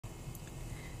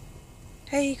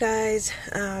Hey guys,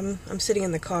 I'm sitting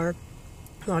in the car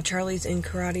while Charlie's in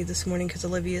karate this morning because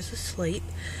Olivia's asleep,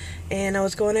 and I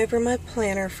was going over my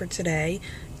planner for today,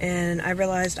 and I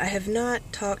realized I have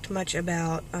not talked much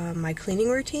about my cleaning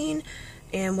routine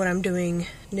and what I'm doing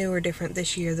new or different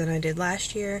this year than I did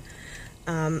last year.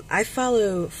 I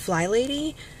follow Fly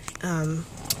Lady, and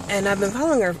I've been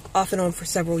following her off and on for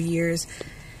several years.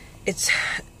 It's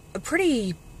a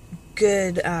pretty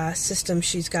good system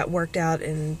she's got worked out,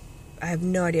 and I have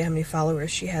no idea how many followers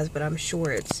she has, but I'm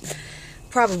sure it's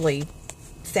probably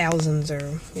thousands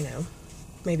or,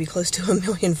 maybe close to 1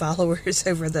 million followers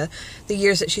over the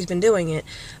years that she's been doing it.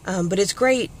 But it's a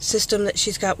great system that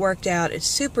she's got worked out. It's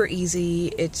super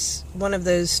easy. It's one of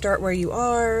those start where you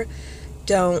are.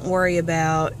 Don't worry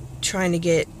about trying to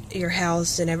get your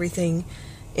house and everything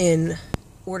in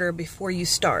order before you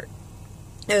start.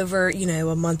 Over,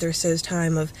 a month or so's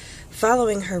time of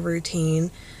following her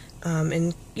routine,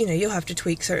 and you'll have to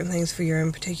tweak certain things for your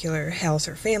own particular house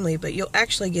or family, but you'll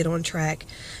actually get on track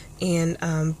and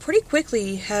pretty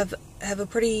quickly have a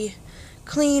pretty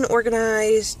clean,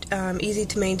 organized, easy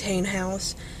to maintain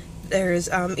house. There's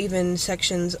even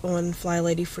sections on Fly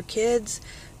Lady for kids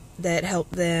that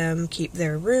help them keep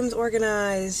their rooms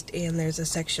organized, and there's a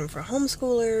section for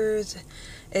homeschoolers.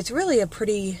 It's really a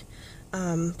pretty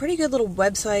good little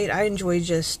website. I enjoy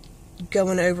just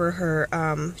going over her,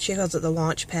 she calls it the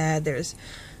launch pad. There's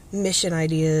mission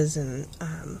ideas and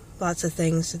lots of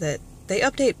things that they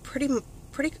update pretty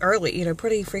early,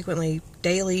 pretty frequently,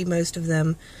 daily, most of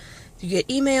them. You get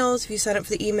emails. If you sign up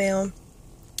for the email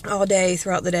all day,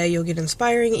 throughout the day, you'll get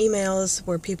inspiring emails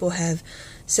where people have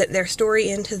sent their story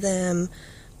into them,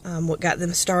 what got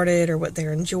them started or what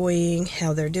they're enjoying,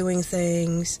 how they're doing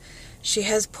things. She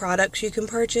has products you can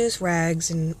purchase,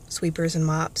 rags and sweepers and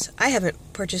mops. I haven't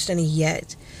purchased any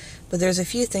yet, but there's a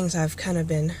few things I've kind of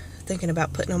been thinking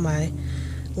about putting on my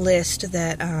list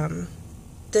that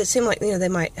that seem like, they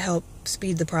might help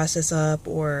speed the process up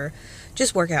or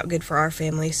just work out good for our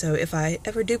family. So if I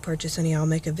ever do purchase any, I'll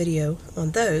make a video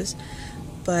on those.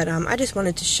 But I just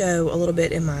wanted to show a little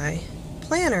bit in my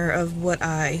planner of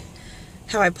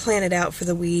how I plan it out for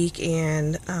the week,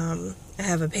 and I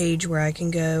have a page where I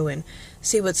can go and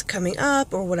see what's coming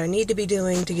up or what I need to be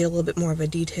doing to get a little bit more of a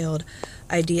detailed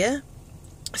idea.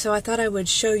 So I thought I would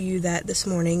show you that this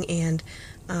morning, and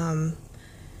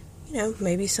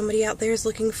maybe somebody out there is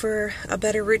looking for a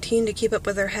better routine to keep up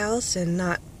with their house and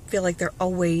not feel like they're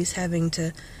always having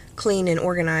to clean and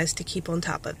organize to keep on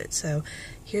top of it. So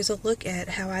here's a look at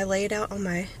how I lay it out on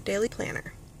my daily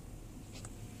planner.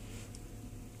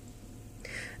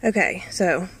 Okay,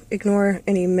 so ignore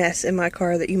any mess in my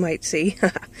car that you might see.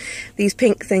 These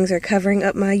pink things are covering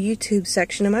up my YouTube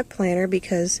section of my planner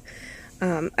because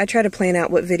I try to plan out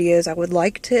what videos I would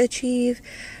like to achieve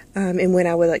and when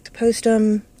I would like to post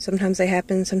them. Sometimes they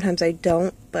happen, sometimes I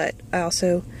don't, but I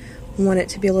also want it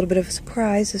to be a little bit of a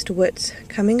surprise as to what's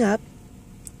coming up.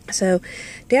 So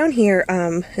down here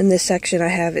in this section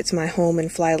it's my home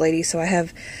and Fly Lady, so I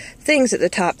have things at the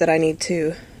top that I need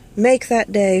to make that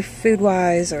day,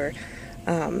 food-wise, or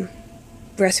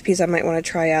recipes I might want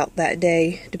to try out that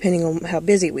day, depending on how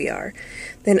busy we are.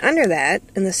 Then under that,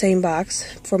 in the same box,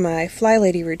 for my Fly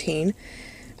Lady routine,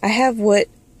 I have what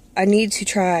I need to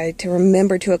try to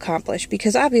remember to accomplish,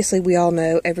 because obviously we all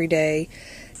know every day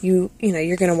you're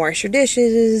going to wash your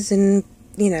dishes, and,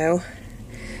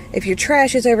 if your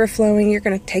trash is overflowing, you're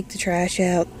going to take the trash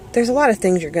out. There's a lot of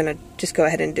things you're going to just go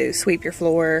ahead and do. Sweep your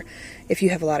floor. If you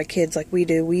have a lot of kids like we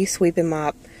do, we sweep and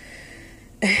mop.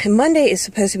 Monday is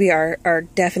supposed to be our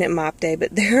definite mop day,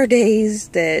 but there are days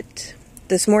that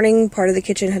this morning part of the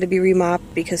kitchen had to be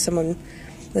remopped because someone,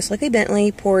 most likely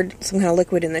Bentley, poured some kind of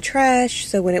liquid in the trash.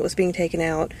 So when it was being taken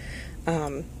out,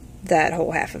 that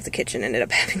whole half of the kitchen ended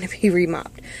up having to be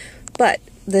remopped. But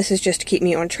this is just to keep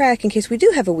me on track in case we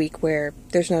do have a week where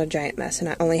there's not a giant mess and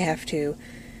I only have to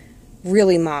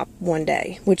really mop one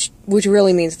day, which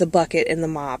really means the bucket and the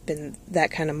mop and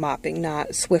that kind of mopping, not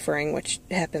Swiffering, which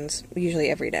happens usually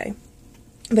every day.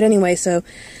 But anyway, so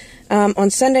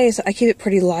on Sundays I keep it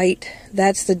pretty light.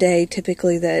 That's the day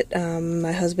typically that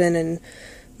my husband and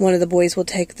one of the boys will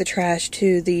take the trash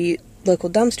to the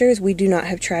local dumpsters. We do not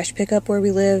have trash pickup where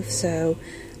we live, so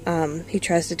he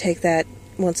tries to take that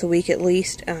once a week at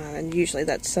least, and usually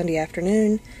that's Sunday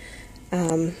afternoon.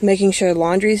 Making sure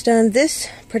laundry's done. This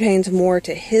pertains more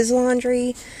to his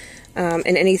laundry and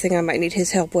anything I might need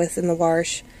his help with in the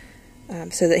wash,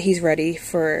 so that he's ready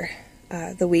for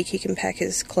the week. He can pack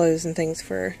his clothes and things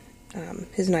for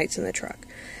his nights in the truck.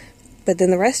 But then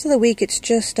the rest of the week, it's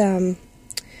just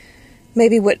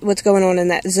maybe what's going on in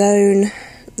that zone.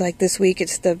 Like this week,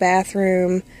 it's the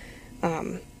bathroom,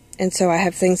 and so I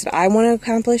have things that I want to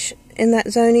accomplish in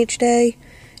that zone each day,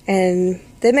 and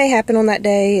they may happen on that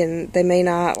day and they may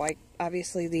not. Like,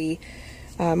 obviously the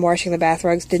washing the bath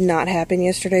rugs did not happen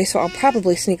yesterday, so I'll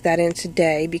probably sneak that in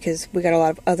today because we got a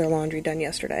lot of other laundry done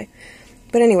yesterday.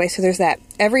 But anyway, so there's that.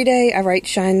 Every day I write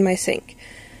shine my sink,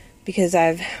 because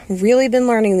I've really been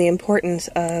learning the importance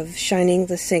of shining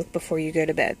the sink before you go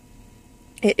to bed.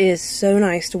 It is so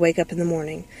nice to wake up in the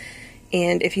morning,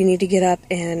 and if you need to get up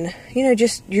and, you know,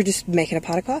 you're just making a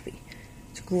pot of coffee.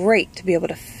 It's great to be able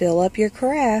to fill up your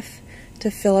carafe,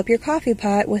 to fill up your coffee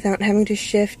pot without having to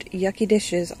shift yucky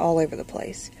dishes all over the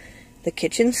place. The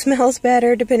kitchen smells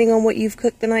better depending on what you've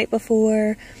cooked the night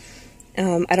before.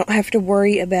 I don't have to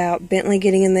worry about Bentley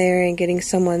getting in there and getting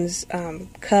someone's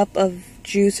cup of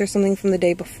juice or something from the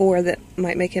day before that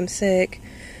might make him sick.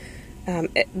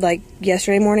 Like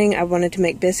yesterday morning, I wanted to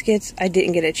make biscuits. I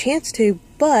didn't get a chance to,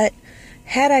 but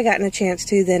had I gotten a chance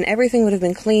to, then everything would have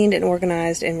been cleaned and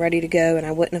organized and ready to go, and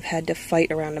I wouldn't have had to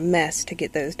fight around a mess to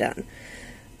get those done.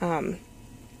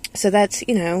 So that's,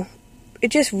 you know, it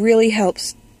just really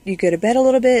helps you go to bed a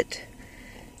little bit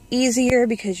easier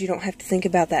because you don't have to think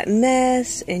about that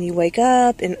mess, and you wake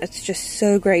up and it's just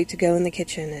so great to go in the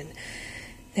kitchen and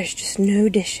there's just no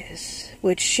dishes,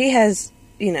 which she has,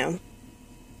 you know,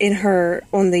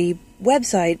 on the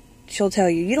website, she'll tell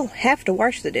you, you don't have to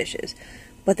wash the dishes,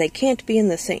 but they can't be in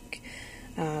the sink.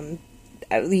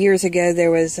 Years ago,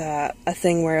 there was a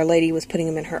thing where a lady was putting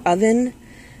them in her oven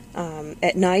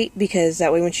at night, because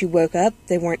that way when she woke up,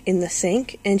 they weren't in the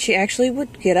sink, and she actually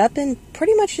would get up and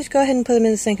pretty much just go ahead and put them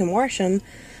in the sink and wash them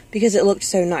because it looked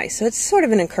so nice. So it's sort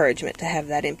of an encouragement to have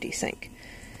that empty sink.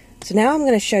 So now I'm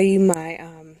going to show you my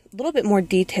little bit more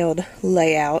detailed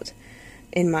layout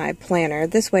in my planner.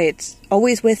 This way it's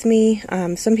always with me.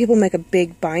 Some people make a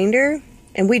big binder,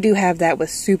 and we do have that with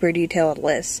super detailed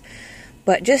lists.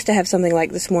 But just to have something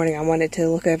like this morning, I wanted to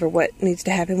look over what needs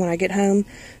to happen when I get home.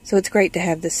 So it's great to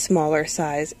have this smaller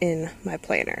size in my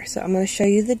planner. So I'm going to show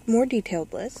you the more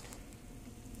detailed list.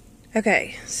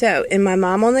 Okay, so in my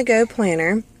Mom on the Go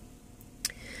planner,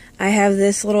 I have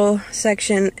this little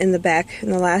section in the back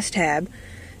in the last tab.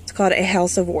 It's called A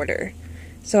House of Order.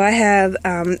 So I have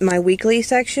my weekly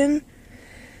section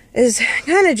is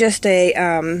kind of just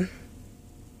a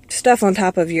stuff on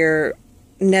top of your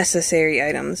necessary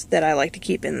items that I like to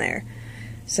keep in there.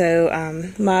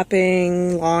 So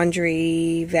mopping,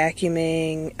 laundry,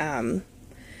 vacuuming,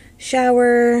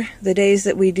 shower, the days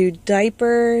that we do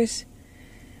diapers,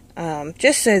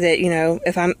 just so that, you know,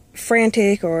 if I'm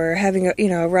frantic or having a, you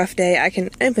know, a rough day, I can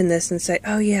open this and say,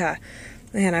 oh yeah,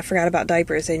 man, I forgot about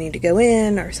diapers, they need to go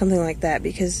in, or something like that,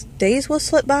 because days will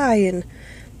slip by and,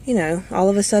 you know, all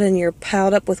of a sudden you're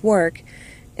piled up with work,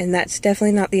 and that's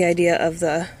definitely not the idea of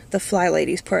the Fly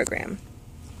Ladies program.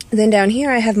 Then down here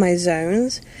I have my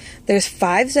zones. There's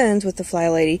 5 zones with the Fly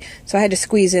Lady, so I had to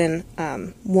squeeze in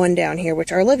one down here,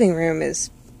 which our living room is,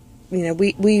 you know,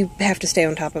 we have to stay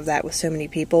on top of that with so many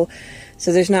people,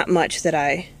 so there's not much that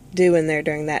I do in there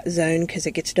during that zone, because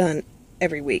it gets done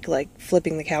every week, like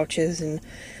flipping the couches and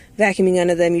vacuuming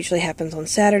under them usually happens on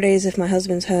Saturdays if my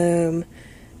husband's home,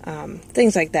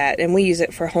 things like that. And we use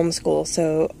it for homeschool,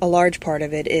 so a large part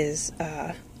of it is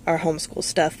our homeschool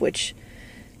stuff, which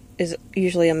is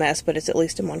usually a mess, but it's at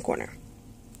least in one corner.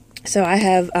 So I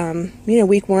have, you know,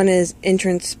 week 1 is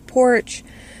entrance porch.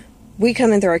 We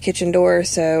come in through our kitchen door,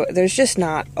 so there's just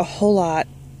not a whole lot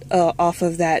off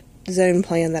of that zone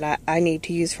plan that I need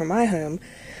to use for my home.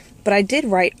 But I did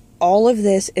write all of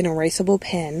this in erasable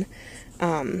pen,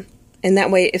 and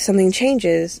that way if something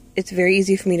changes, it's very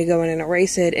easy for me to go in and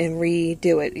erase it and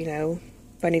redo it, you know,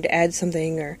 if I need to add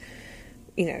something or,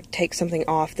 you know, take something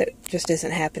off that just isn't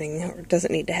happening or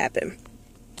doesn't need to happen.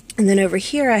 And then over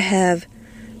here I have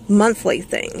monthly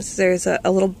things. There's a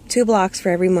little 2 blocks for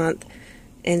every month,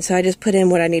 and so I just put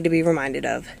in what I need to be reminded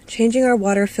of. Changing our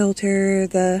water filter,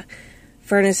 the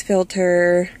furnace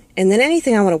filter, and then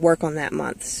anything I want to work on that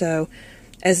month. So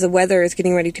as the weather is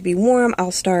getting ready to be warm,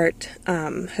 I'll start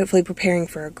hopefully preparing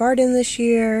for a garden this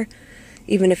year.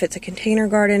 Even if it's a container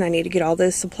garden, I need to get all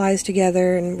those supplies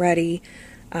together and ready.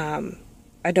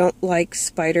 I don't like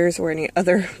spiders or any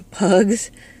other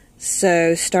bugs,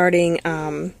 so starting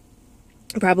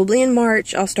probably in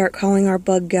March, I'll start calling our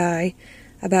bug guy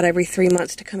about every 3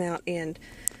 months to come out and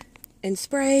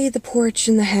spray the porch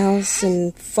and the house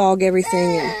and fog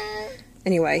everything. And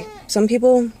anyway, some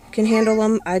people can handle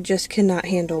them. I just cannot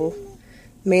handle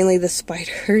mainly the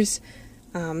spiders.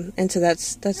 And so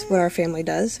that's what our family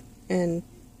does. And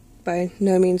by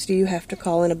no means do you have to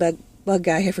call in a bug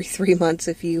guy every 3 months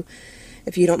if you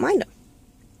don't mind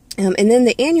them. And then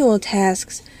the annual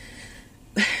tasks,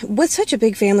 with such a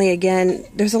big family, again,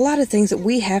 there's a lot of things that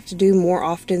we have to do more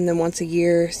often than once a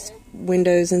year,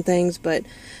 windows and things, but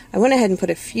I went ahead and put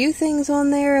a few things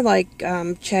on there, like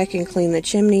check and clean the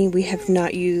chimney. We have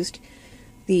not used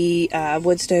the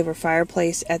wood stove or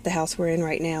fireplace at the house we're in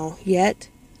right now yet.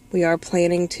 We are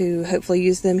planning to hopefully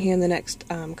use them here in the next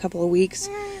couple of weeks.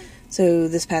 So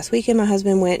this past weekend my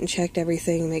husband went and checked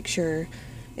everything, make sure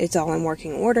it's all in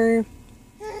working order.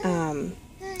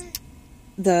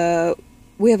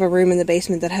 We have a room in the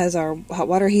basement that has our hot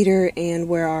water heater and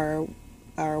where our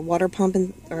water pump,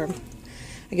 or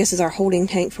I guess is our holding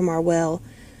tank from our well.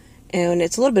 And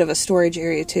it's a little bit of a storage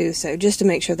area too, so just to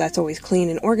make sure that's always clean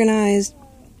and organized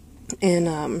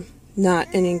and not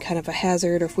any kind of a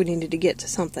hazard or if we needed to get to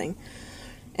something.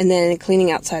 And then cleaning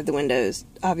outside the windows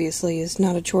obviously is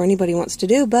not a chore anybody wants to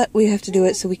do, but we have to do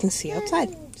it so we can see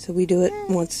outside. So we do it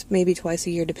once, maybe twice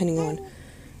a year, depending on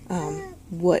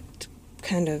what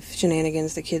kind of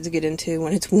shenanigans the kids get into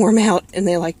when it's warm out and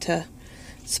they like to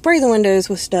spray the windows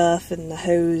with stuff and the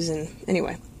hose. And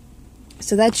anyway,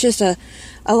 so that's just a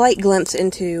light glimpse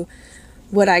into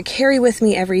what I carry with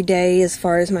me every day as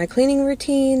far as my cleaning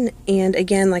routine. And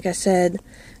again, like I said,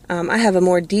 I have a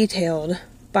more detailed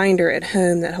binder at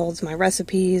home that holds my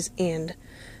recipes and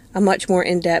a much more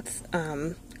in-depth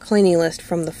cleaning list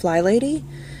from the Fly Lady.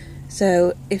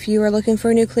 So if you are looking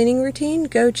for a new cleaning routine,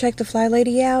 go check the Fly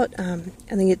Lady out. I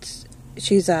think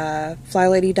she's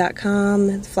flylady.com,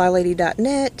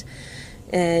 flylady.net,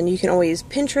 and you can always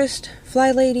Pinterest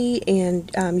Fly Lady,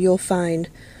 and you'll find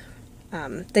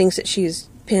things that she's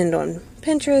pinned on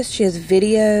Pinterest. She has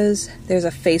videos. There's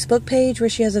a Facebook page where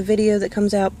she has a video that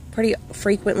comes out pretty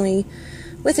frequently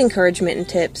with encouragement and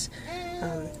tips.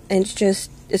 And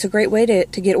it's a great way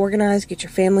to get organized, get your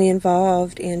family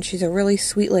involved, and she's a really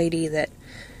sweet lady that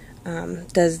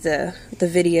does the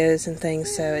videos and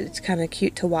things, so it's kind of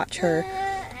cute to watch her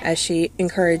as she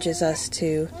encourages us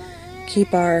to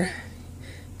keep our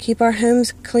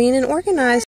homes clean and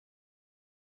organized.